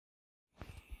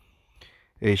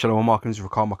Hey, Shalom Markins,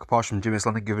 Rakam Makapashim, Jim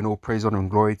Islamic, giving all praise, honor, and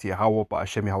glory to Yahweh, by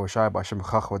Hashem Yahushai, by Hashem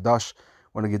Chachwadash.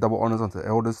 Want to give double honors unto the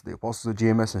elders, the apostles of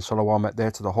GMS, and Shalom at there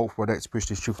to the hope for that preach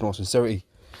this truth and all sincerity.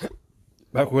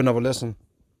 Back with another lesson,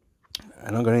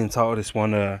 and I'm going to entitle this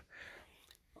one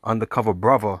Undercover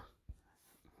Brother.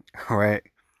 Alright.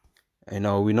 We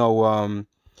know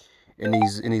in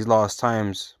these last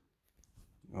times.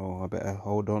 Oh, I better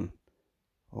hold on.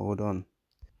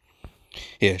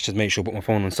 Yeah, just make sure I put my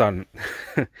phone on silent.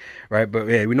 Right, but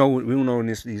yeah, we all know in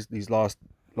these last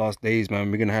days, man,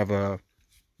 we're gonna have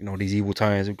these evil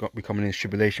times. We're coming in this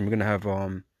tribulation. We're gonna have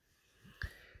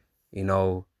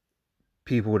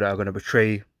people that are gonna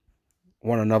betray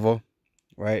one another,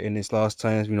 right? In these last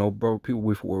times, people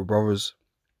we thought were brothers.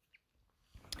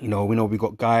 We know we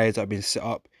got guys that have been set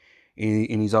up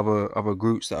in these other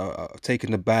groups that are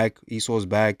taking the bag, Esau's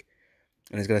bag,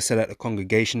 and it's gonna set out the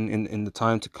congregation in the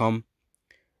time to come,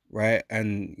 right?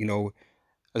 And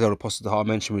as our Apostle Dahar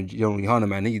mentioned with Johanna,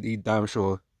 man, he damn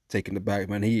sure taking the bag,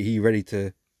 man. He ready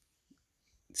to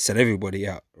set everybody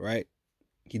out, right?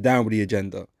 He down with the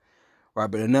agenda,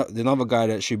 right? But another guy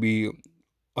that should be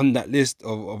on that list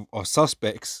of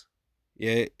suspects,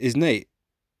 yeah, is Nate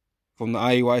from the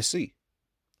IUIC,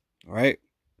 right?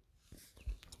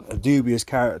 A dubious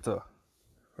character,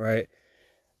 right?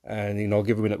 And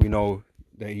given that we know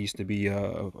that he used to be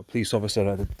a police officer,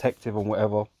 a detective, and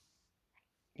whatever,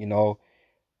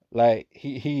 like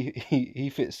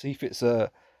he fits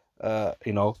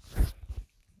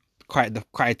quite the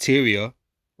criteria,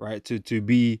 right? To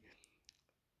be.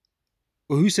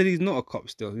 Well, who said he's not a cop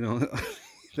still?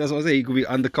 That's what I say. He could be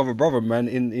undercover brother, man.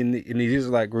 In these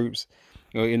Israelite groups,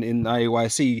 in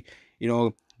IAYC,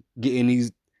 getting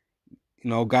these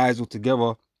guys all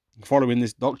together, following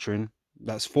this doctrine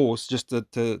that's forced, just to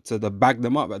bag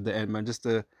them up at the end, man. Just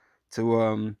to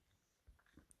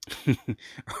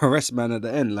arrest man at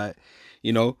the end, like,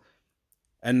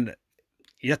 and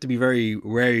you have to be very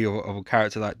wary of a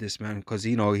character like this, man, because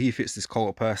he fits this cult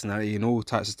of personality and all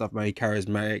types of stuff, man. He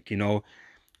charismatic,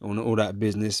 all that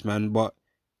business, man. But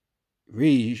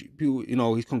really, people,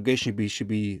 his congregation should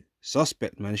be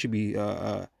suspect, man. It should be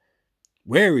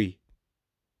wary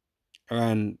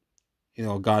around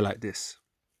a guy like this.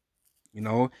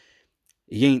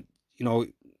 He ain't,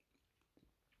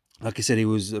 like I said, he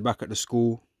was back at the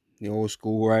school, the old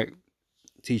school, right,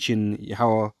 teaching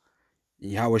Yahweh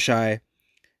Shai.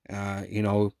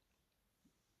 From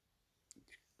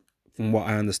what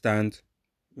I understand,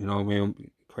 correct me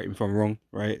if I'm wrong,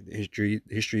 right? The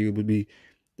history would be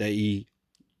that he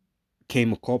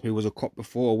became a cop. He was a cop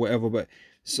before or whatever, but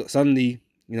suddenly,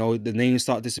 the names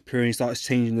start disappearing, starts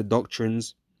changing the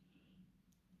doctrines,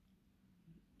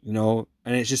 and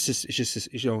it's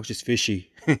just fishy.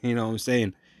 You know what I'm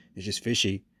saying? It's just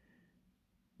fishy,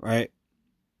 right?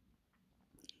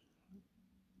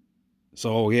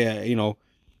 So yeah,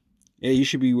 you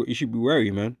should be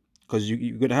wary, man, because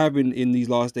you're gonna have in these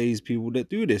last days people that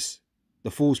do this,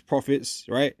 the false prophets,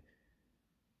 right?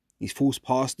 These false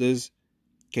pastors,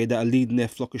 okay, that are leading their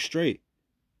flock astray,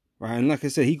 right? And like I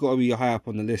said, he got to be high up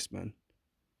on the list, man.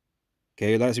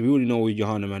 Okay, like I said, we already know with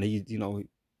Johanna, man. He,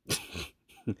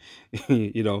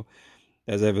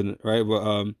 that's evident, right?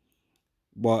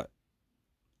 But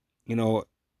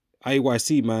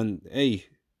IYC, man. Hey,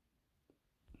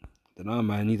 don't know,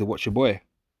 man. You need to watch your boy,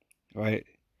 right?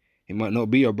 He might not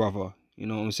be your brother. You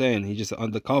know what I'm saying? He's just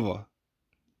undercover,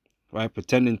 right?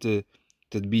 Pretending to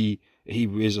be a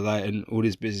Hebrew Israelite and all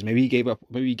this business. Maybe he gave up.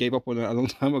 Maybe he gave up on that a long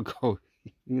time ago.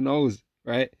 Who knows,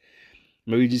 right?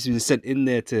 Maybe he just been sent in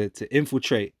there to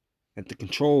infiltrate and to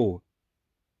control,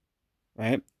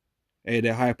 right? Hey,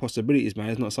 there are higher possibilities, man.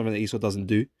 It's not something that Esau doesn't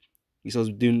do. Esau's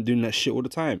doing that shit all the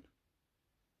time.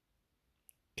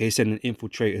 Okay, sending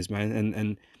infiltrators, man,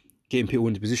 and getting people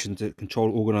into position to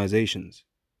control organizations,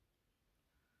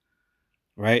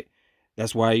 right?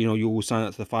 That's why you all sign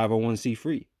up to the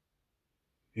 501c3.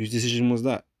 Whose decision was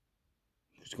that?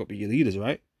 It's got to be your leaders,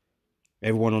 right?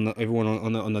 Everyone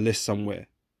on the list somewhere,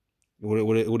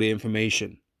 all the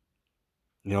information,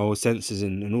 sensors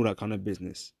and all that kind of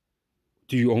business.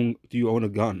 Do you own a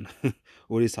gun?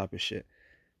 All this type of shit.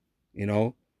 I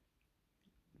don't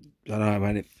know,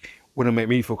 man. It wouldn't make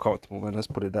me feel comfortable, man. Let's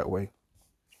put it that way.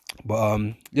 But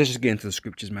let's just get into the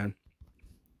scriptures, man.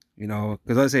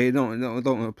 Because I say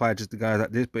don't apply just to guys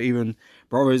like this, but even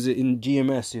brothers in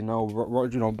GMS,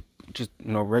 just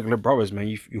regular brothers, man.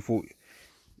 You thought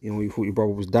you thought your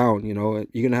brother was down. You're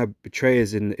gonna have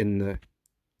betrayers in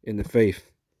the faith,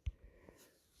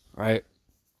 right?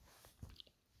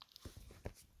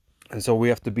 And so we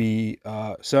have to be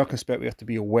circumspect. We have to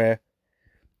be aware,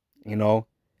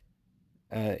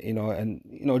 You know, and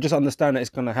you know, just understand that it's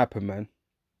gonna happen, man.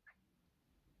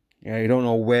 Yeah, you don't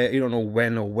know where, you don't know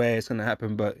when or where it's gonna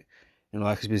happen, but you know,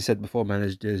 like it's been said before, man,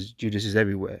 there's Judas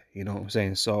everywhere. You know what I'm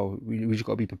saying? So we just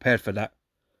gotta be prepared for that.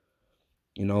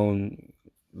 You know, and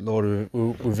Lord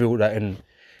will reveal that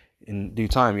in due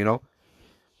time. You know,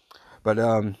 but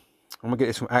I'm gonna get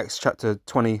this from Acts chapter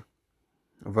 20,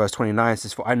 verse 29. It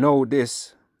says, "For I know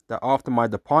this, that after my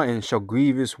departing shall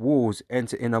grievous wolves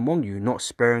enter in among you, not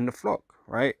sparing the flock."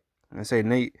 Right? And I say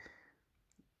Nate,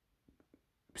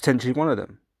 potentially one of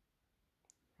them.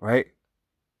 Right?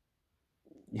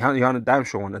 You're on a damn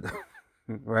sure one of them.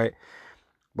 Right?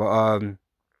 But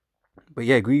but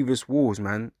yeah, grievous wolves,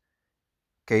 man.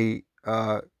 Okay,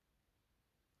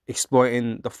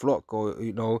 exploiting the flock, or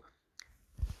you know,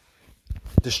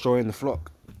 destroying the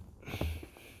flock.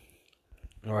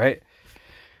 All right.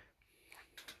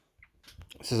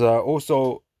 It says,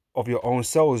 also of your own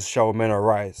selves shall men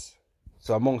arise.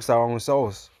 So amongst our own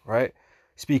selves, right?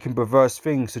 Speaking perverse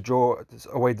things to draw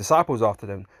away disciples after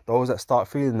them. Those that start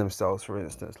feeling themselves, for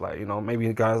instance, like, you know,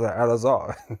 maybe guys like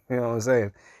Alazar, you know what I'm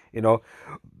saying? You know,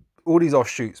 all these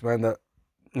offshoots, man, that,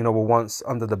 you know, were once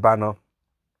under the banner,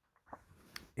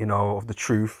 you know, of the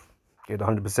truth, the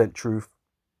 100% truth.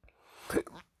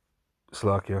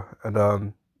 Slovakia.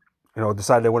 And, you know,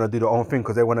 decide they want to do their own thing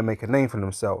because they want to make a name for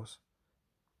themselves.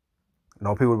 You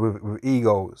know, people with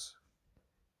egos,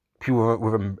 people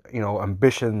with you know,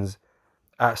 ambitions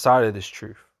outside of this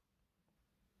truth.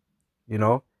 You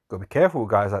know, gotta be careful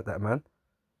with guys like that, man.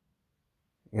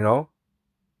 You know,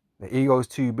 the ego's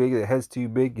too big, the head's too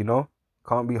big. You know,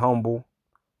 can't be humble.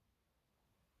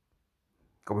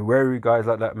 Gotta be wary of guys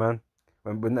like that, man.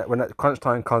 When that crunch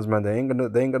time comes, man, they ain't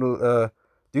gonna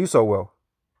do so well.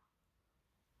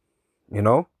 You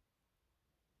know.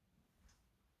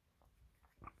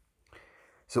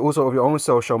 So also of your own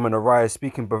self shall men arise,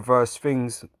 speaking perverse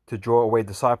things to draw away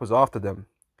disciples after them.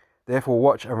 Therefore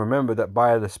watch and remember that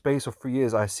by the space of 3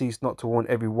 years I ceased not to warn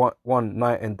every one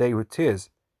night and day with tears.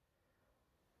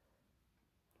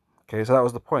 Okay, so that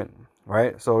was the point,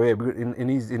 right? So yeah, in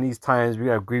these times we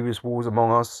have grievous wolves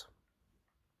among us.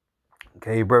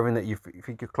 Okay, brethren that you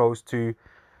think you're close to,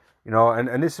 you know,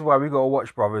 and this is why we gotta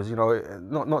watch, brothers. You know,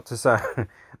 not to sound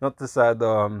not to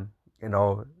sound you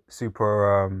know,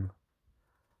 super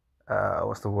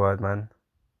what's the word, man?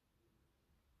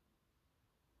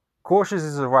 Cautious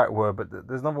is the right word, but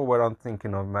there's another word I'm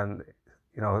thinking of, man.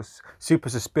 You know, super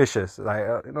suspicious. Like,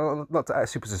 you know, not to act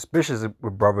super suspicious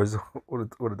with brothers all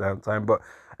the damn time, but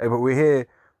we're here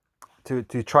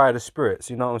to try the spirits.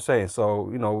 You know what I'm saying? So,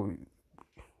 you know,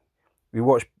 we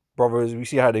watch brothers, we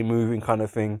see how they moving, kind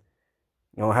of thing.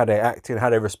 You know, how they acting, how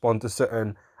they respond to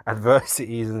certain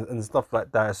adversities and stuff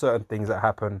like that. Certain things that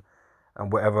happen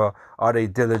and whatever. Are they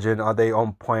diligent? Are they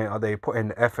on point? Are they putting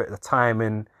the effort, the time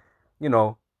in? You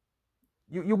know,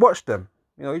 you watch them.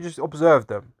 You know, you just observe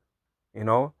them. You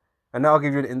know, and that'll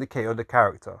give you an indicator of the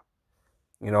character.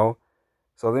 You know,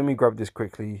 so let me grab this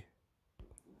quickly.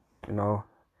 You know,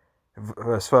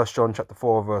 verse 1 John chapter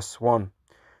 4 verse 1. It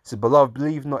says, "Beloved,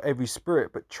 believe not every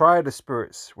spirit, but try the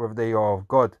spirits whether they are of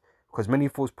God, because many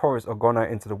false prophets are gone out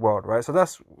into the world." Right. So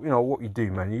that's, you know, what you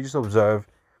do, man. You just observe.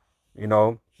 You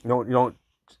know, you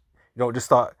don't just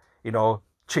start, you know,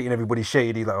 treating everybody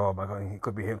shady. Like, oh my god, it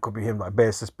could be him. Could be him. Like,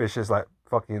 bare suspicious. Like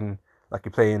fucking, like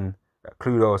you're playing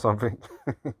Cluedo or something.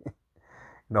 You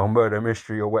know, murder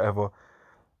mystery or whatever.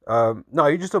 No,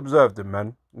 you just observe them,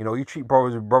 man. You know, you treat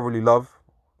brothers with brotherly love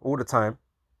all the time.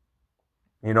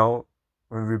 You know,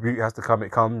 when rebuke has to come,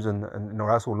 it comes, and you know,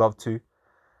 that's all love too.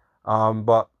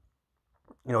 But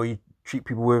you know, you treat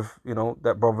people with, you know,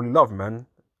 that brotherly love, man.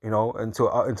 You know, until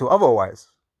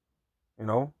otherwise, you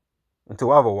know,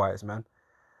 until otherwise, man.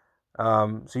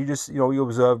 So you just, you know, you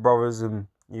observe brothers and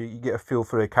you get a feel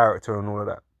for their character and all of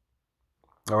that.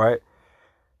 All right.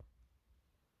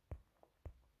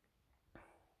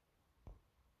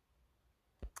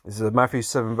 This is Matthew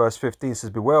 7 verse 15. It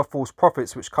says, "Beware of false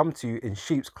prophets which come to you in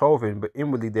sheep's clothing, but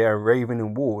inwardly they are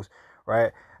ravening wolves."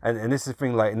 Right. And this is the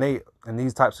thing, like, and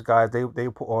these types of guys, they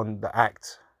put on the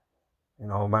act, you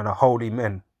know, man, are holy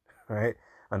men, right?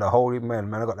 And the holy men,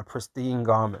 man, they got the pristine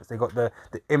garments. They got the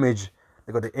image.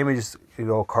 They got the image, you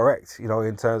know, correct, you know,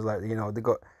 in terms, like, you know, they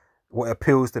got what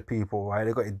appeals to people, right?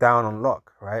 They got it down on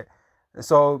lock, right? And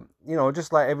so, you know,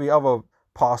 just like every other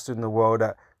pastor in the world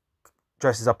that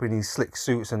dresses up in these slick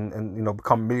suits and you know,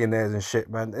 become millionaires and shit,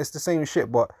 man, it's the same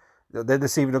shit, but they're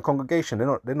deceiving the congregation.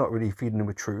 They're not really feeding them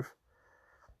with truth,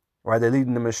 right? They're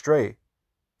leading them astray.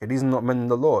 Okay, these are not men in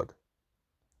the Lord,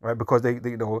 right? Because they,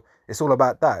 you know, it's all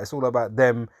about that. It's all about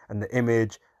them and the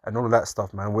image and all of that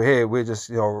stuff, man. We're here. We're just,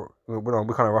 you know, we're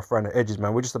kind of rough around the edges,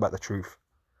 man. We're just about the truth.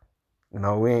 You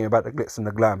know, we ain't about the glitz and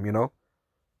the glam, you know?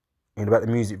 Ain't about the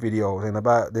music videos, ain't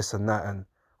about this and that and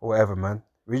whatever, man.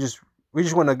 We just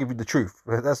want to give you the truth.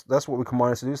 That's what we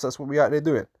command us to do. So that's what we out there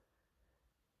doing.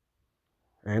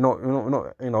 And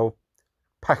you're not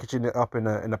packaging it up in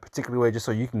a particular way just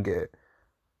so you can get it,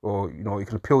 or it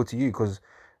can appeal to you, because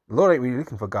the Lord ain't really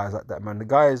looking for guys like that, man. The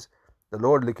guys the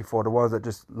Lord looking for are the ones that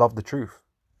just love the truth.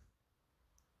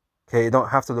 Okay, you don't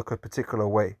have to look a particular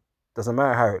way. Doesn't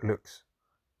matter how it looks.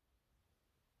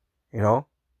 You know.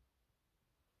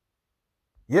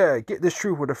 Yeah, get this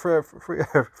truth with a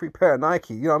free pair of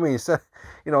Nike. You know what I mean? So,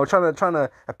 trying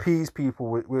to appease people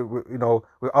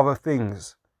with other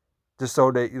things, just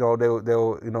so that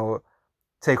they'll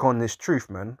take on this truth,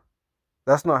 man.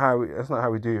 That's not how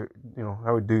we do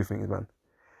how we do things, man.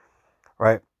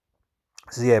 Right?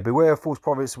 So yeah, beware of false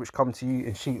prophets which come to you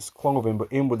in sheep's clothing, but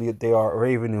inwardly they are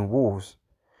ravening wolves.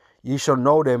 You shall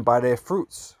know them by their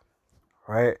fruits.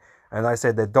 Right? And like I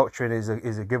said, their doctrine is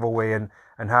a giveaway, and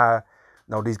how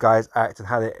these guys act, and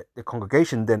how the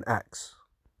congregation then acts.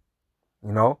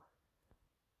 And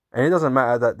it doesn't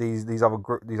matter that these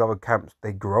other camps,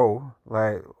 they grow.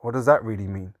 Like, what does that really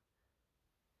mean?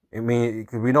 I mean,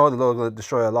 because we know the Lord is going to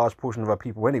destroy a large portion of our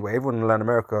people anyway. Everyone in Latin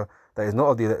America that is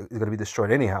not of the is going to be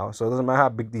destroyed anyhow. So it doesn't matter how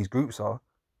big these groups are.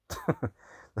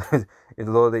 If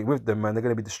the Lord ain't with them, man, they're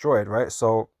going to be destroyed, right?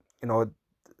 So, it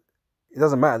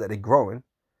doesn't matter that they're growing,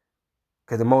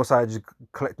 because the Most High just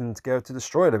collecting together to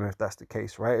destroy them if that's the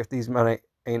case, right? If these men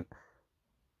ain't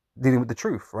dealing with the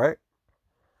truth, right?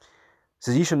 It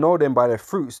says, you should know them by their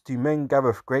fruits. Do men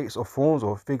gather grapes or thorns,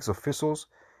 or figs or thistles?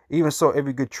 Even so,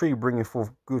 every good tree bringing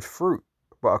forth good fruit,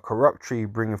 but a corrupt tree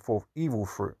bringing forth evil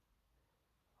fruit.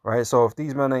 Right? So if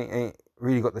these men ain't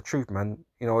really got the truth, man,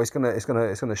 it's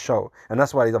gonna show. And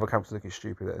that's why these other camps are looking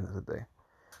stupid at the end of the day.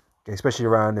 Okay, especially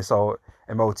around this whole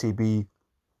MOTB,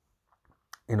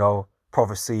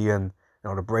 prophecy, and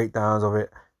the breakdowns of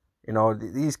it.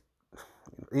 These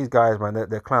guys, man,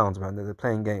 they're clowns, man. They're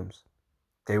playing games.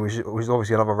 Okay, which is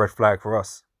obviously another red flag for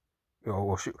us.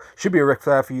 Or should be a red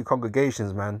flag for you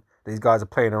congregations, man. These guys are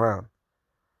playing around,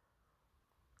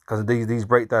 because these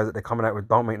breakdowns that they're coming out with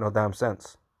don't make no damn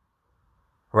sense,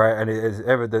 right? And it is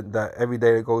evident that every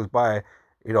day that goes by,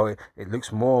 it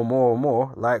looks more and more and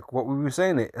more like what we were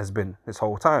saying it has been this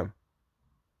whole time.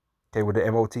 Okay, with the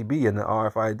MOTB and the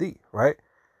RFID, right?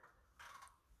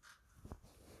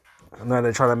 And now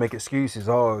they're trying to make excuses.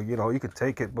 Oh, you can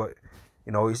take it, but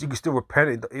you can still repent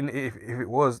it if it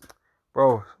was,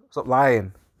 bro. Stop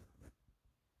lying.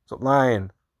 Stop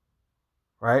lying.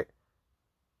 Right?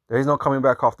 There is no coming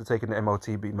back after taking the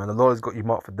MOTB, man. The Lord has got you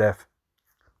marked for death.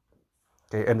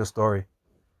 Okay, end of story.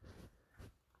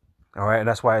 All right, and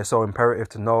that's why it's so imperative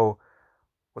to know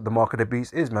what the mark of the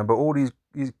beast is, man. But all these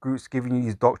groups giving you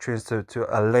these doctrines to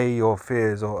allay your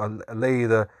fears, or allay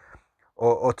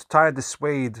or to try and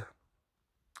dissuade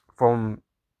from,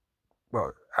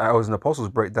 well, I was in Apostles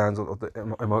breakdowns of the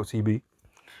MOTB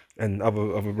and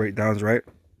other breakdowns, right?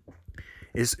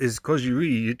 Is because you're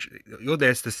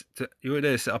there you're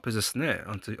there set up as a snare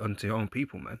onto your own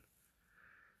people, man.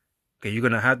 Okay, you're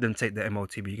gonna have them take the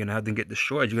MOTB. You're gonna have them get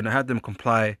destroyed. You're gonna have them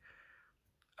comply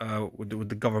with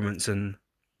the governments and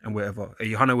whatever.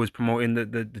 Johanna was promoting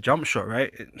the jump shot,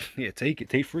 right? Yeah, take it,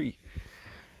 take free.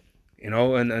 And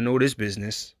all this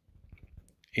business,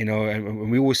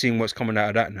 and we all seeing what's coming out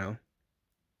of that now.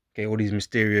 Okay, all these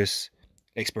mysterious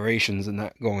expirations and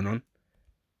that going on.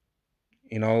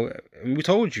 And we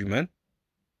told you, man.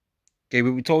 Okay,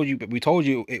 we told you, but we told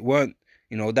you it weren't,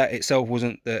 that itself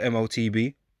wasn't the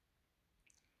MOTB.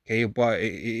 Okay, but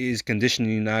it is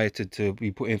conditioning you now to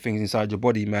be putting things inside your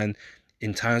body, man,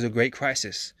 in times of great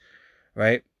crisis,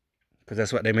 right? Because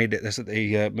that's what they made it. That's what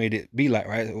they made it be like,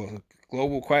 right? It was a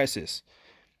global crisis,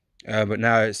 but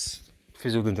now it's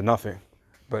fizzled into nothing.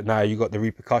 But now you got the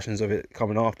repercussions of it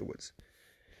coming afterwards.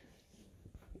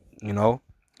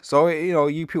 So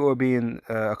you people are being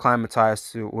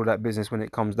acclimatized to all that business when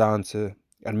it comes down to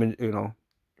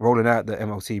rolling out the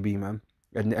MLTB, man.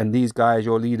 And these guys,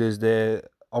 your leaders, they're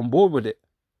on board with it.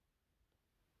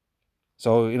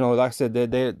 So like I said,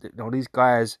 they these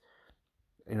guys,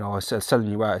 are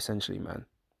selling you out essentially, man.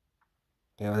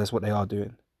 That's what they are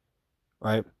doing,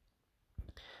 right?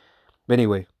 But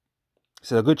anyway,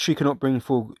 so a good tree cannot bring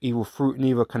forth evil fruit,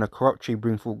 neither can a corrupt tree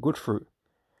bring forth good fruit.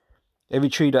 Every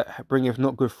tree that bringeth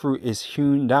not good fruit is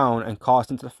hewn down and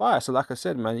cast into the fire. So like I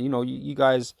said, man, you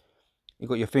guys, you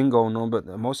got your thing going on, but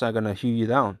the Most High gonna hew you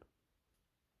down.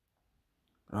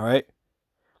 All right.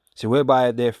 So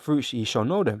whereby their fruits ye shall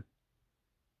know them.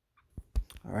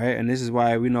 All right, and this is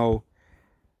why we know,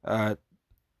 well,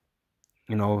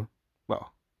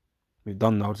 we've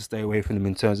done now to stay away from them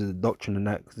in terms of the doctrine and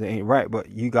that, because it ain't right. But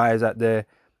you guys out there,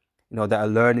 you know, that are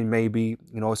learning, maybe,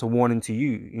 you know, it's a warning to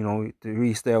you, you know, to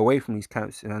really stay away from these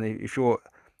camps. And if you're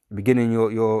beginning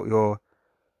your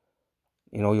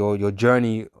you know, your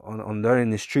journey on learning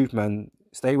this truth, man,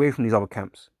 stay away from these other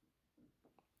camps,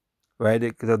 right?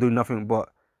 Because they'll do nothing but,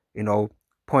 you know,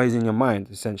 poison your mind,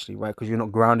 essentially, right? Because you're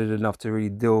not grounded enough to really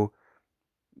deal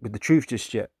with the truth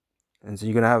just yet. And so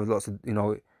you're going to have lots of, you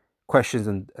know, questions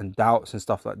and doubts and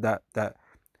stuff like that, that,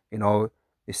 you know,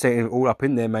 it's saying all up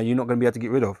in there, man, you're not going to be able to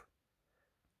get rid of.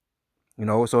 You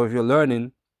know, so if you're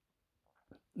learning,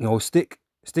 you know, stick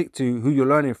to who you're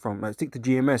learning from. Like, stick to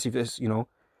GMS if it's, you know,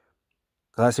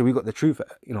 because I said we got the truth,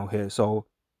 you know, here. So,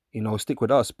 you know, stick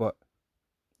with us. But,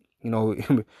 you know,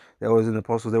 there was an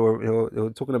apostles. They were, you know, they were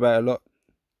talking about it a lot,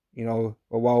 you know,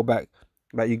 a while back,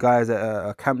 about you guys that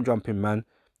are camp jumping, man,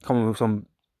 coming with some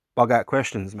bug out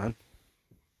questions, man.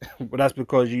 But that's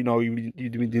because, you know, you've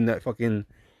been doing that fucking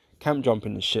camp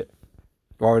jumping and shit,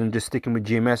 rather than just sticking with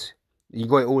GMS. You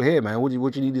got it all here, man. What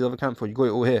do you need these other camps for? You got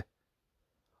it all here.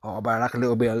 Oh, but I like a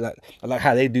little bit of like, I like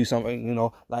how they do something, you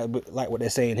know, like what they're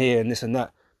saying here and this and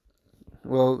that.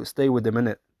 Well, stay with them,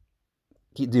 innit?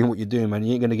 Keep doing what you're doing, man.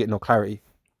 You ain't gonna get no clarity.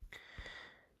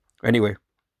 Anyway,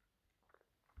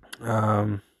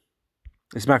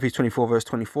 it's Matthew 24 verse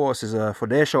 24. It says, "For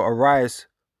there shall arise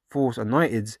false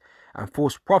anointeds and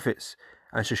false prophets,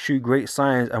 and shall shew great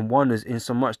signs and wonders,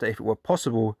 insomuch that if it were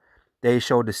possible, they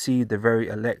shall deceive the very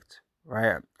elect."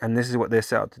 Right, and this is what they're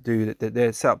set out to do. That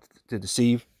they're set out to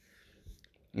deceive.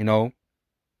 You know,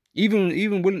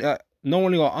 even when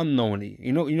knowingly or unknowingly,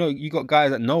 you know, you got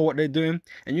guys that know what they're doing,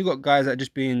 and you got guys that are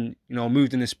just being, you know,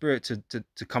 moved in the spirit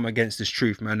to come against this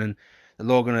truth, man, and the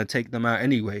Lord gonna take them out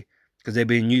anyway because they're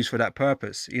being used for that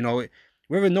purpose. You know,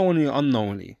 whether knowingly or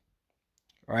unknowingly,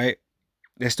 right?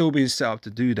 They're still being set up to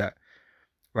do that,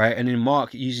 right? And in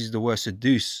Mark, it uses the word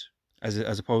seduce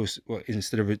as opposed, well,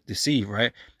 instead of deceive,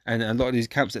 right? And a lot of these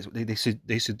camps,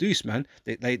 they seduce, man.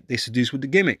 They seduce with the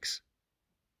gimmicks.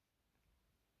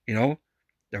 You know,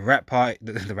 the rap party,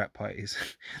 the rap parties,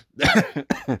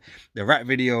 the rap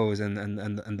videos, and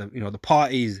the, you know, the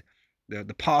parties,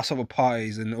 the Passover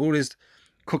parties, and all this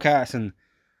cookouts and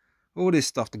all this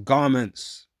stuff, the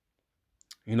garments,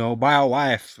 you know, buy a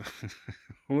wife,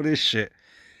 all this shit.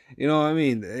 You know what I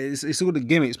mean? It's all the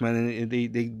gimmicks, man, and they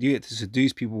do it to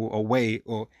seduce people away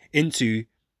or into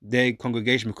their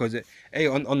congregation, because hey,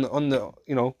 on the,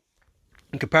 you know,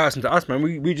 in comparison to us, man,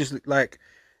 we just like,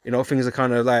 you know, things are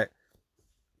kind of like,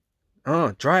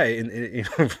 dry in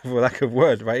for lack of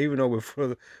words, right? Even though we're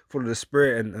full of the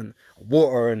spirit and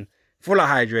water and full of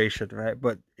hydration, right?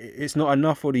 But it's not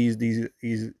enough for these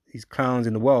clowns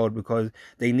in the world, because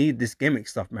they need this gimmick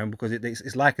stuff, man, because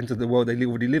it's likened to the world they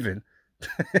already live in.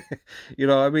 You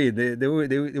know what I mean? They're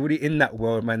already in that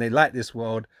world, man. They like this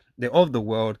world. They're of the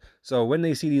world. So when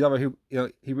they see these other, you know,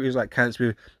 Hebrews like camps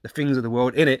with the things of the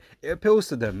world in it, it appeals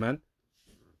to them, man.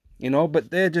 You know, but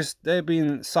they're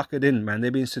being suckered in, man. They're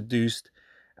being seduced,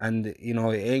 and, you know,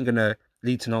 it ain't gonna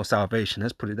lead to no salvation.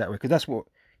 Let's put it that way, because that's what,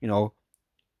 you know,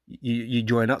 you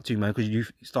join up to, man. Because you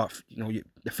start, you know,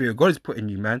 the fear of God is put in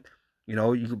you, man. You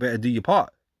know, you better do your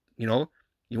part. You know,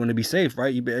 you want to be safe,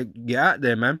 right? You better get out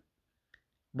there, man.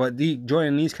 But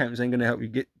joining these camps ain't gonna help you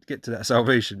get to that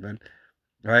salvation, man.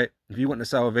 Right? If you want the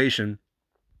salvation,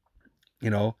 you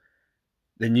know,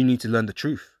 then you need to learn the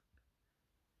truth,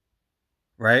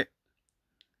 right?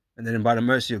 And then by the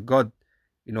mercy of God,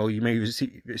 you know, you may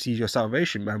receive your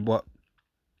salvation, man. But,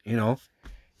 you know,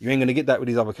 you ain't gonna get that with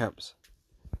these other camps.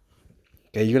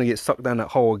 Okay, you're gonna get sucked down that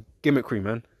whole gimmickry,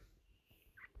 man.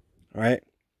 All right.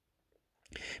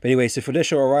 But anyway, so for there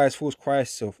shall arise false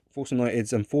Christs, or false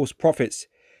anointeds, and false prophets,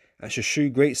 and shall shew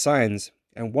great signs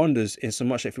and wonders,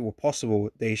 insomuch that if it were possible,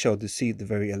 they shall deceive the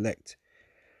very elect.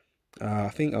 I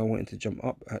think I wanted to jump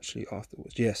up actually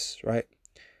afterwards. Yes, right.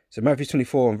 So Matthew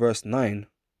 24 and verse 9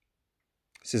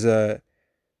 says,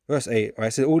 verse 8,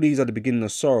 right, so all these are the beginning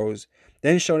of sorrows.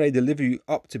 Then shall they deliver you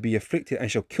up to be afflicted, and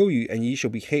shall kill you, and ye shall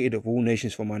be hated of all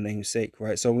nations for my name's sake.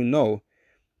 Right. So we know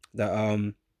that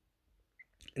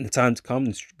in the time to come,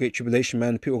 this great tribulation,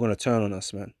 man, people are gonna turn on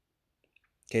us, man.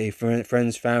 Okay,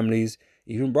 friends, families,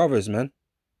 even brothers, man.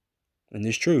 And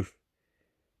this truth.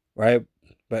 Right?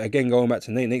 But again, going back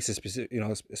to Nate's specific, you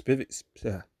know,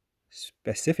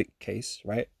 specific case,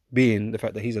 right? Being the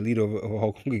fact that he's a leader of a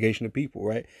whole congregation of people,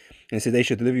 right? And so they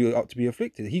should deliver you up to be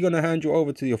afflicted. He's gonna hand you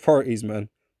over to the authorities, man.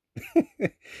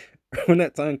 When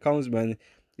that time comes, man,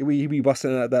 he be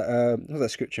busting out that what's that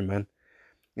scripture, man?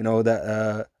 You know,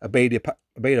 that obey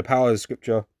the powers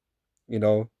scripture, you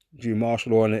know, do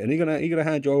martial law on it, and he's gonna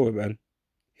hand you over, man.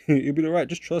 You'll be alright.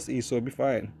 Just trust Esau, it'll be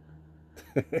fine.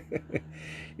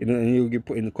 You know, and you'll get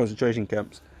put in the concentration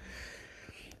camps.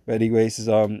 But anyway, this is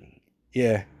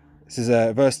yeah. This is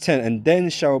verse 10. And then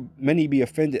shall many be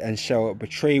offended and shall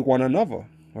betray one another.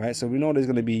 Right? So we know there's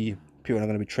gonna be people that are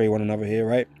gonna betray one another here,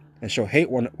 right? And shall hate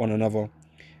one another.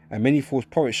 And many false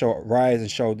prophets shall rise and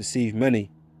shall deceive many.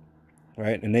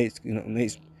 Right? And Nate's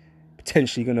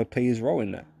potentially gonna play his role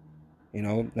in that. You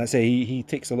know, let's say he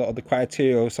ticks a lot of the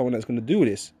criteria of someone that's gonna do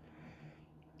this.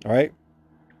 All right.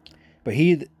 But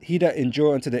he that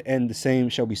endure unto the end, the same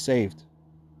shall be saved.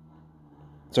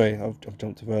 Sorry, I've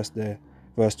jumped to verse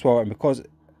 12. And because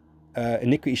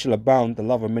iniquity shall abound, the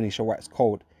love of many shall wax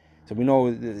cold. So we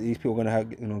know that these people are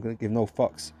gonna give no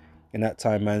fucks in that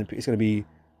time, man. It's gonna be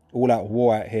all out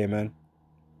war out here, man.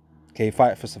 Okay,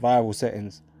 fight for survival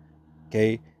settings.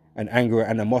 Okay, and anger and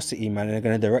animosity, man. And they're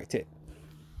gonna direct it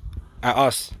at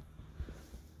us.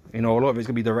 You know, a lot of it's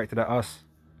gonna be directed at us.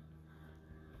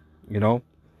 You know.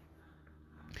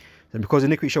 And because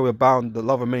iniquity shall abound, the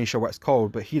love of many shall wax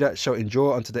cold. But he that shall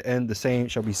endure unto the end, the same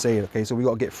shall be saved. Okay, so we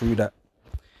got to get through that.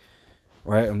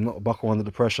 Right? And not buckle under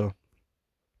the pressure.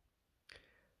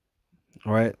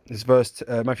 All right. This verse,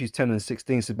 Matthew 10 and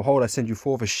 16 says, behold, I send you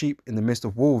forth as sheep in the midst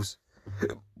of wolves.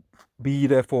 Be ye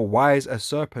therefore wise as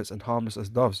serpents and harmless as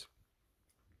doves.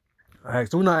 All right.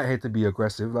 So we're not here to be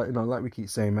aggressive. Like, like we keep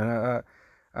saying, man,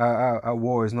 our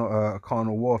war is not a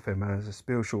carnal warfare, man. It's a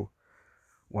spiritual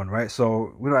one, right?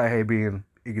 So we're not here being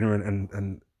ignorant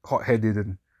and hot-headed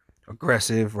and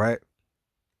aggressive, right?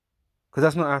 Because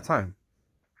that's not our time,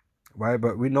 right?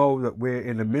 But we know that we're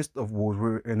in the midst of wars.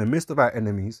 We're in the midst of our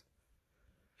enemies.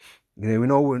 You know, we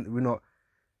know we're not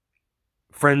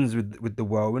friends with the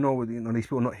world. We know, these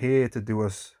people are not here to do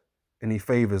us any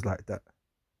favors like that,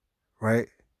 right?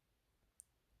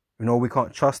 We know we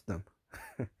can't trust them,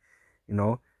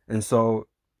 and so,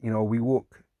 we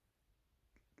walk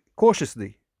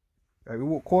cautiously. Right? We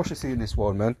walk cautiously in this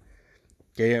world, man.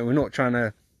 Okay, and we're not trying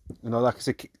to, like I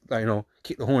said, kick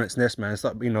the hornet's nest, man.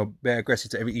 Start, bear aggressive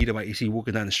to every Edomite you see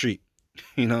walking down the street.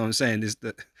 You know what I'm saying?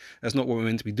 That's not what we're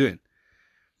meant to be doing,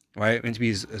 right? We're meant to be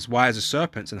as wise as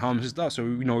serpents and harmless as doves. So,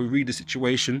 we read the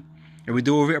situation and we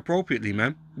deal with it appropriately,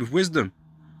 man, with wisdom.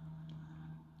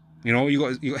 You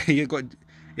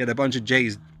had a bunch of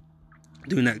J's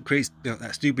doing that crazy,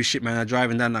 that stupid shit, man.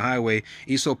 Driving down the highway,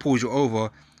 Esau pulls you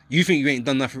over. You think you ain't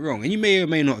done nothing wrong, and you may or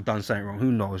may not have done something wrong. Who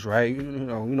knows, right? You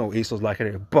know Esau's like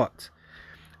it. But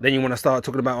then you want to start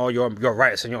talking about your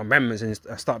rights and your amendments, and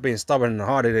start being stubborn and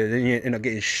hard at it. Then you end up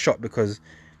getting shot because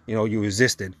you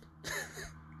resisted.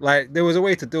 Like, there was a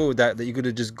way to deal with that you could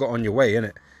have just got on your way,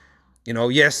 innit?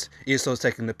 Yes, Esau's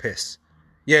taking the piss.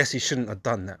 Yes, he shouldn't have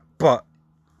done that, but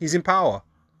he's in power,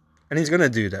 and he's gonna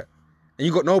do that, and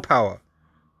you got no power.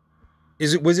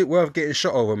 Was it worth getting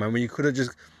shot over, man? When you could have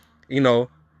just, he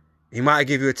might have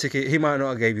give you a ticket. He might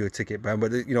not have gave you a ticket, man.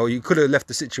 But you could have left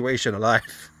the situation alive.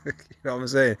 You know what I'm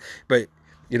saying? But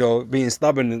being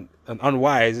stubborn and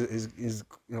unwise is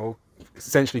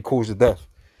essentially cause of death.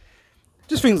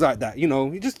 Just things like that.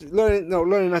 You just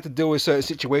learning how to deal with certain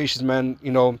situations, man.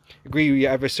 Agree with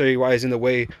your adversary while he's in the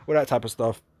way, all that type of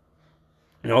stuff.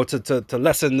 To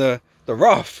lessen the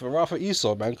wrath of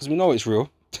Esau, man, because we know it's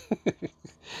real.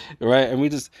 Right? And we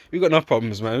got enough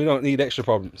problems, man. We don't need extra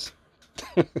problems.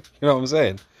 You know what I'm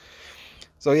saying?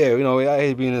 So yeah, we're out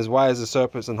here being as wise as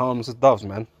serpents and harmless as doves,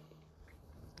 man.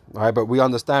 All right, but we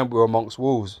understand we're amongst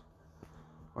wolves,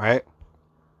 right?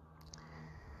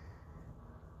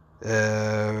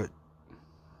 This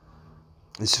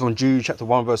is from Jude chapter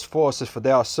 1 verse 4. It says, for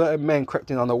there are certain men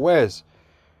crept in unawares,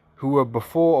 who were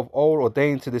before of old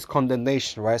ordained to this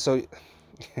condemnation, right? So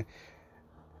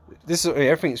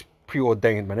everything's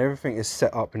preordained, man. Everything is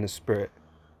set up in the spirit,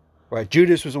 right?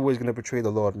 Judas was always going to betray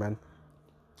the Lord, man,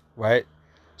 right?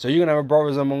 So you're gonna have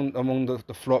brothers among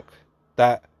the flock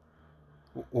that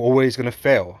were always gonna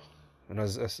fail, and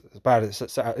as bad as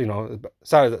as sad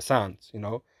as it sounds,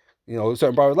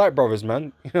 certain brothers like brothers,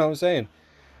 man. You know what I'm saying?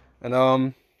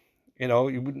 And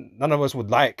none of us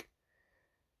would like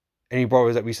any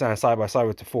brothers that we stand side by side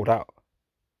with to fall out,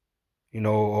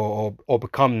 or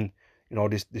become,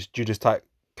 this Judas type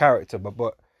character.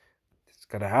 But it's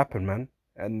gonna happen, man,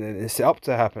 and it's set up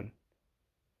to happen.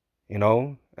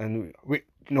 And we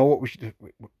what we should.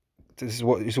 This is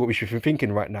what we should be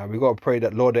thinking right now. We got to pray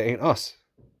that, Lord, it ain't us,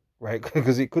 right?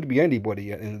 Because it could be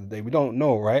anybody at the end of the day. We don't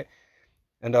know, right?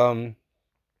 And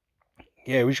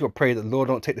yeah, we should pray that the Lord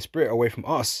don't take the spirit away from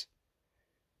us.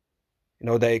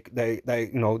 So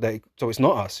it's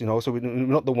not us. So we're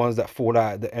not the ones that fall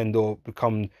out at the end or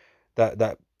become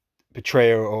that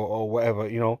betrayer or whatever.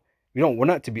 We don't want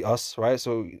that to be us, right?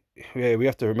 So yeah, we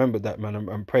have to remember that, man,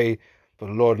 and pray for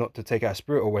the Lord not to take our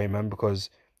spirit away, man, because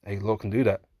hey, the Lord can do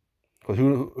that. Because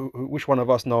which one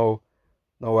of us know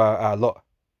our lot?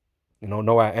 You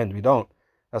know our end. We don't.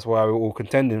 That's why we're all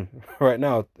contending right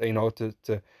now. You know, to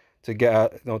get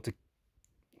our, you know, to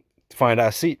find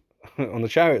our seat on the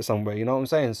chariot somewhere. You know what I'm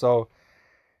saying? So,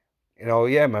 you know,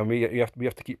 yeah, man, we have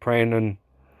to keep praying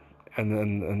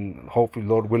and hopefully,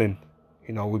 Lord willing,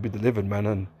 you know, we'll be delivered, man,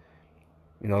 and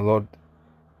you know, Lord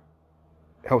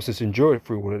helps us endure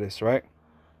through all of this, right?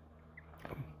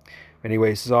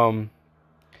 Anyways, it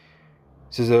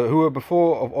says, who were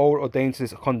before of old ordained to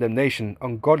this condemnation,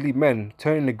 ungodly men,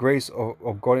 turning the grace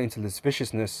of God into this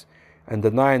viciousness, and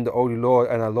denying the Holy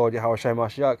Lord and our Lord Yahweh Shai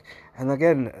Mashiach. And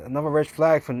again, another red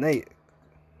flag for Nate.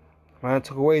 Man,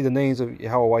 took away the names of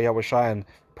Yahweh Shai and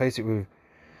placed it with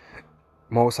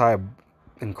Most High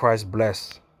in Christ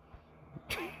blessed.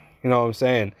 You know what I'm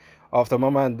saying? After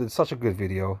my man did such a good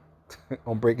video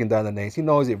on breaking down the names, he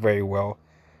knows it very well,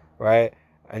 right?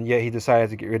 And yet he decided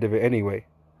to get rid of it anyway.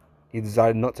 He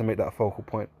decided not to make that focal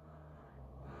point,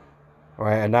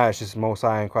 right? And now it's just Most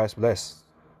High and Christ blessed.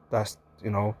 That's, you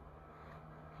know,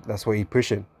 that's what he's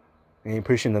pushing. He ain't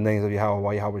pushing the names of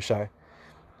Yahweh Shai.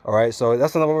 All right, so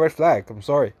that's another red flag. I'm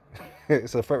sorry,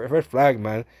 it's a red flag,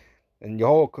 man. And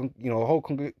your whole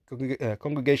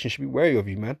congregation should be wary of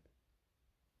you, man.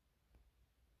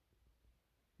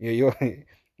 Yeah,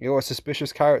 you're a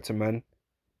suspicious character, man.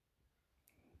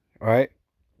 All right,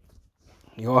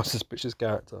 you're a suspicious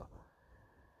character.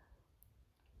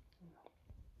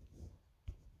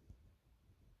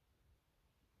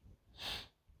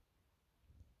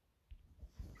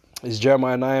 It's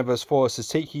Jeremiah 9 verse 4. It says,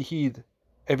 take ye heed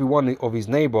every one of his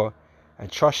neighbor,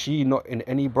 and trust ye not in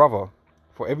any brother.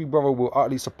 For every brother will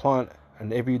utterly supplant,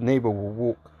 and every neighbor will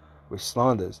walk with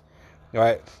slanders.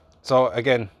 Right? So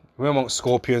again, we're amongst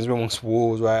scorpions, we're amongst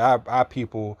wolves, right? Our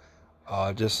people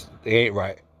are just, they ain't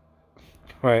right.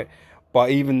 Right?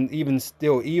 But even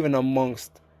still, even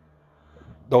amongst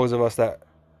those of us that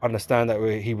understand that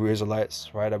we're Hebrew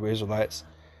Israelites, right? That we're Israelites,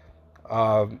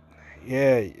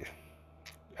 yeah,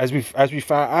 as we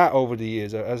found out over the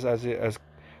years, as it has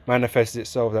manifested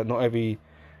itself, that not every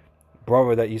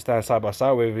brother that you stand side by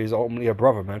side with is ultimately a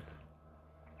brother, man.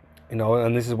 You know,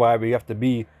 and this is why we have to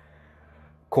be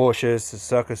cautious,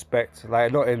 circumspect,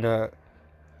 like not in a,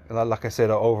 like I said,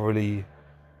 an overly,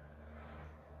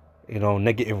 you know,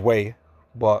 negative way,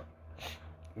 but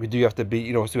we do have to be,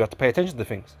 you know, so we have to pay attention to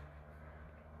things.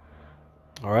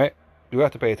 All right, we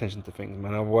have to pay attention to things,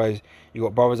 man. Otherwise, you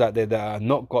got brothers out there that are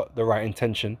not got the right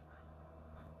intention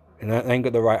and ain't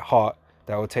got the right heart,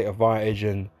 that will take advantage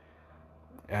and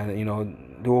you know,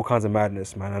 do all kinds of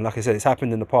madness, man. And like I said, it's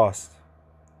happened in the past,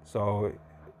 so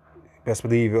best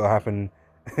believe it'll happen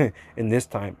in this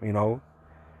time, you know.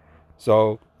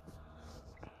 So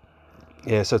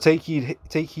yeah, so take ye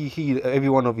heed every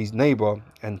one of his neighbor,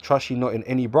 and trust ye not in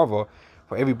any brother,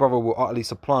 for every brother will utterly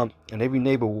supplant, and every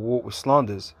neighbor will walk with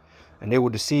slanders, and they will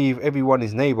deceive every one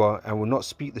his neighbor, and will not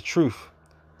speak the truth.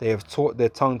 They have taught their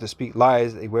tongue to speak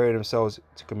lies, they wear themselves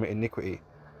to commit iniquity.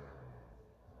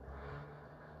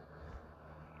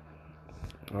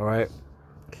 All right.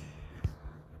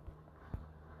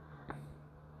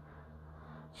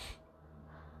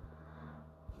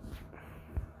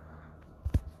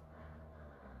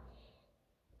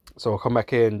 So I'll come back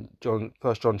here in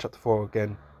First John chapter 4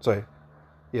 again. Sorry,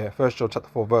 yeah, 1 John chapter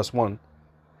 4 verse 1.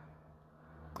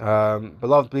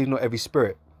 Beloved, believe not every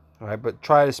spirit, right? But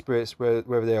try the spirits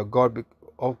whether they are of God,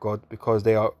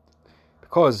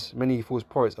 because many false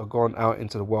prophets are gone out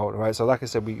into the world, right? So like I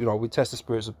said, we test the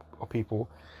spirits of people,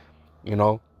 you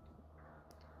know,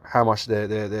 how much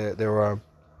they're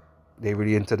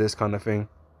really into this kind of thing,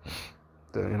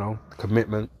 the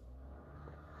commitment.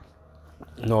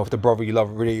 You know, if the brother you love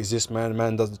really exists,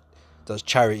 man does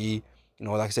charity, you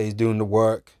know, like I say, he's doing the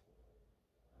work,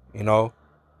 you know,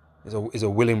 is a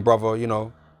willing brother, you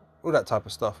know, all that type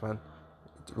of stuff, man.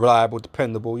 Reliable,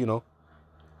 dependable, you know.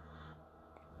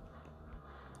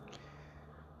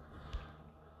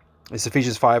 It's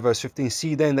Ephesians 5 verse 15.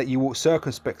 See then that you walk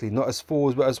circumspectly, not as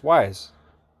fools but as wise.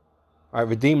 Right,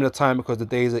 redeeming the time because the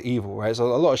days are evil, right? So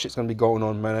a lot of shit's gonna be going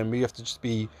on, man, and we have to just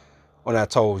be on our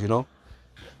toes, you know.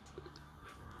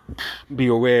 Be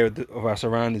aware of our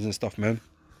surroundings and stuff, man.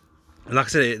 And like I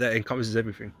said, that encompasses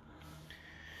everything,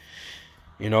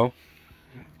 you know.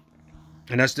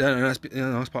 And that's that's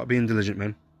part of being diligent,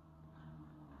 man.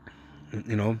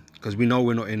 You know, because we know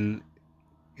we're not in,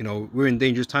 you know, we're in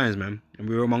dangerous times, man, and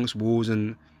we're amongst wolves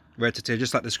and red to tear,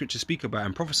 just like the scriptures speak about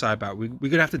and prophesy about. We're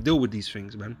gonna have to deal with these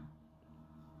things, man.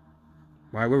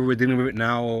 Right, whether we're dealing with it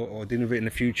now or dealing with it in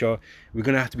the future, we're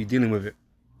gonna have to be dealing with it.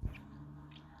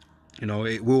 You know,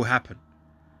 it will happen.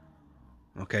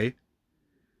 Okay.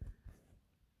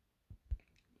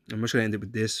 I'm just gonna end it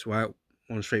with this, right?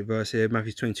 One straight verse here,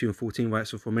 Matthew 22:14, right?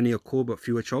 So for many are called, but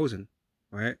few are chosen,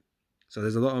 right? So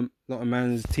there's a lot of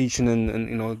man's teaching and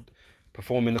you know,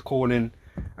 performing the calling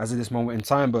as of this moment in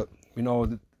time, but you know,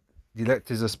 the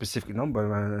elect is a specific number,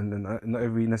 man, and not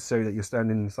every necessary that you're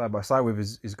standing side by side with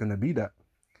is gonna be that.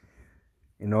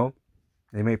 You know,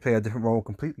 they may play a different role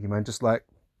completely, man. Just like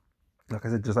I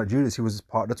said, just like Judas, he was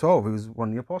part of the 12. He was one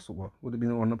of the apostles. Well, would have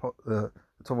been one of the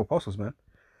 12 apostles, man.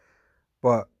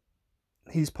 But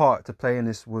his part to play in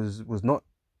this was not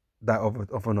that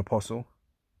of an apostle,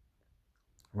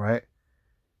 right?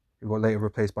 He got later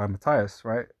replaced by Matthias,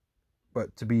 right?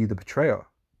 But to be the betrayer,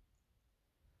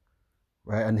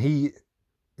 right? And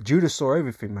Judas saw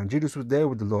everything, man. Judas was there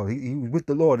with the Lord. He was with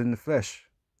the Lord in the flesh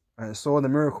and saw the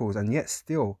miracles, and yet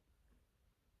still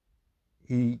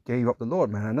he gave up the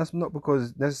Lord, man. And that's not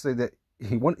because necessarily that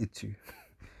he wanted to,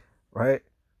 right?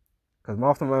 Because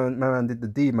after my man did the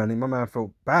deed, man, my man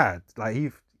felt bad. Like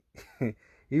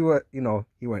he was, you know,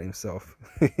 he went himself,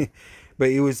 but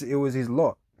it was his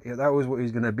lot. Yeah, that was what he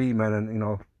was gonna be, man. And you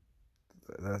know,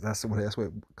 that's what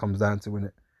it comes down to, isn't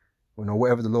it? You know,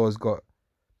 whatever the Lord's got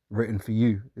written for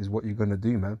you is what you're gonna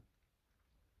do, man.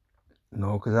 You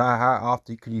know, because how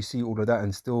after could you see all of that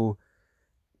and still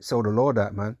sell the Lord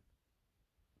that, man?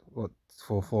 What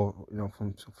for you know,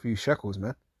 from a few shekels,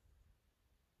 man?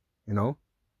 You know,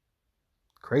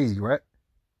 crazy, right?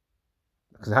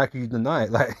 Because how can you deny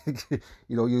it? Like,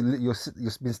 you know,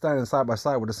 you've been standing side by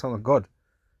side with the Son of God,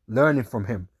 learning from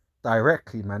Him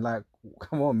directly, man. Like,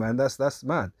 come on, man, that's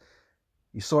mad.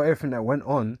 You saw everything that went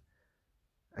on,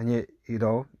 and yet, you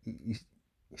know, you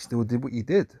still did what you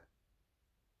did.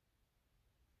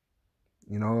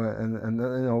 You know, and you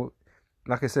know,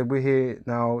 like I said, we're here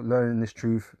now learning this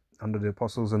truth under the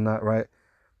apostles and that, right?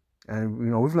 And you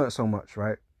know, we've learned so much,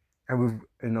 right? And we've,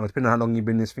 you know, depending on how long you've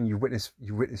been in this thing, you've witnessed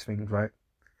things, right?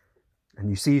 And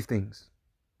you see things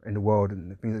in the world and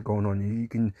the things that are going on. You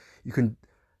can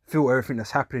feel everything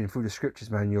that's happening through the scriptures,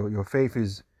 man. Your faith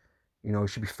is, you know,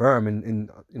 should be firm in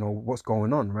you know what's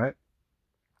going on, right?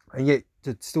 And yet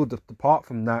to still depart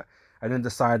from that and then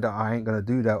decide that I ain't gonna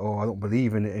do that or I don't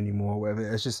believe in it anymore, or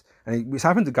whatever. It's just, and it's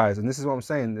happened to guys, and this is what I'm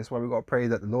saying. That's why we gotta pray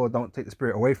that the Lord don't take the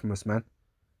spirit away from us, man.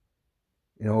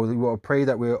 You know, we gotta pray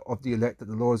that we're of the elect, that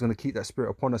the Lord is gonna keep that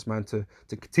spirit upon us, man, to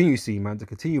continue seeing, man, to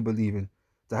continue believing,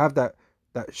 to have that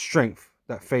strength,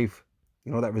 that faith,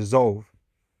 you know, that resolve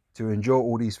to endure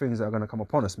all these things that are gonna come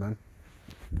upon us, man.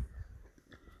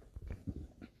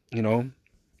 You know,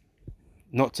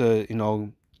 not to, you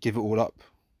know, give it all up,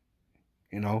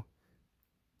 you know,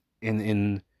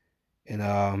 in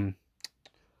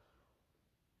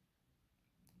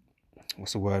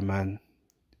what's the word, man?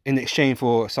 In exchange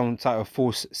for some type of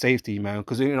false safety, man.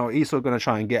 Because you know, Esau's gonna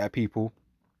try and get at people.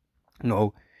 You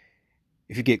know,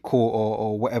 if you get caught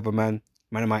or whatever, man,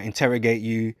 might interrogate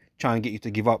you, try and get you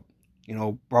to give up, you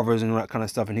know, brothers and all that kind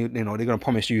of stuff. And you know, they're gonna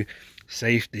promise you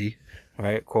safety,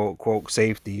 right? Quote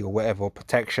safety or whatever,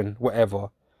 protection, whatever,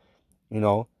 you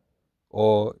know,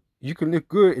 or you can live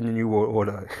good in the new world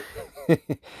order.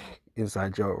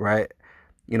 Inside joke, right?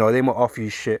 You know, they might offer you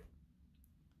shit.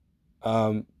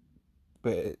 But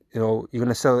you know, you're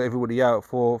gonna sell everybody out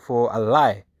for a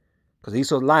lie. Because he's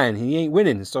so lying, he ain't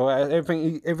winning. So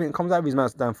everything comes out of his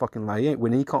mouth, damn fucking lie. He ain't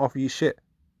winning. He can't offer you shit,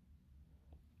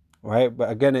 right?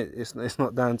 But again, it's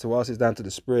not down to us. It's down to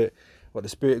the spirit. What the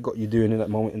spirit got you doing in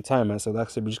that moment in time, man. So like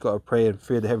I said, we just gotta pray and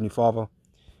fear the Heavenly Father.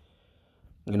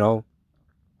 You know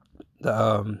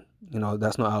that you know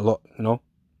that's not our lot. You know,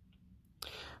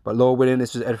 but Lord willing,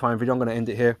 this is an edifying video. I'm gonna end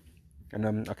it here,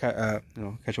 and I can't you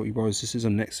know, catch up with you brothers. This is the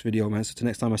next video, man. So till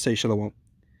next time, I say shalom.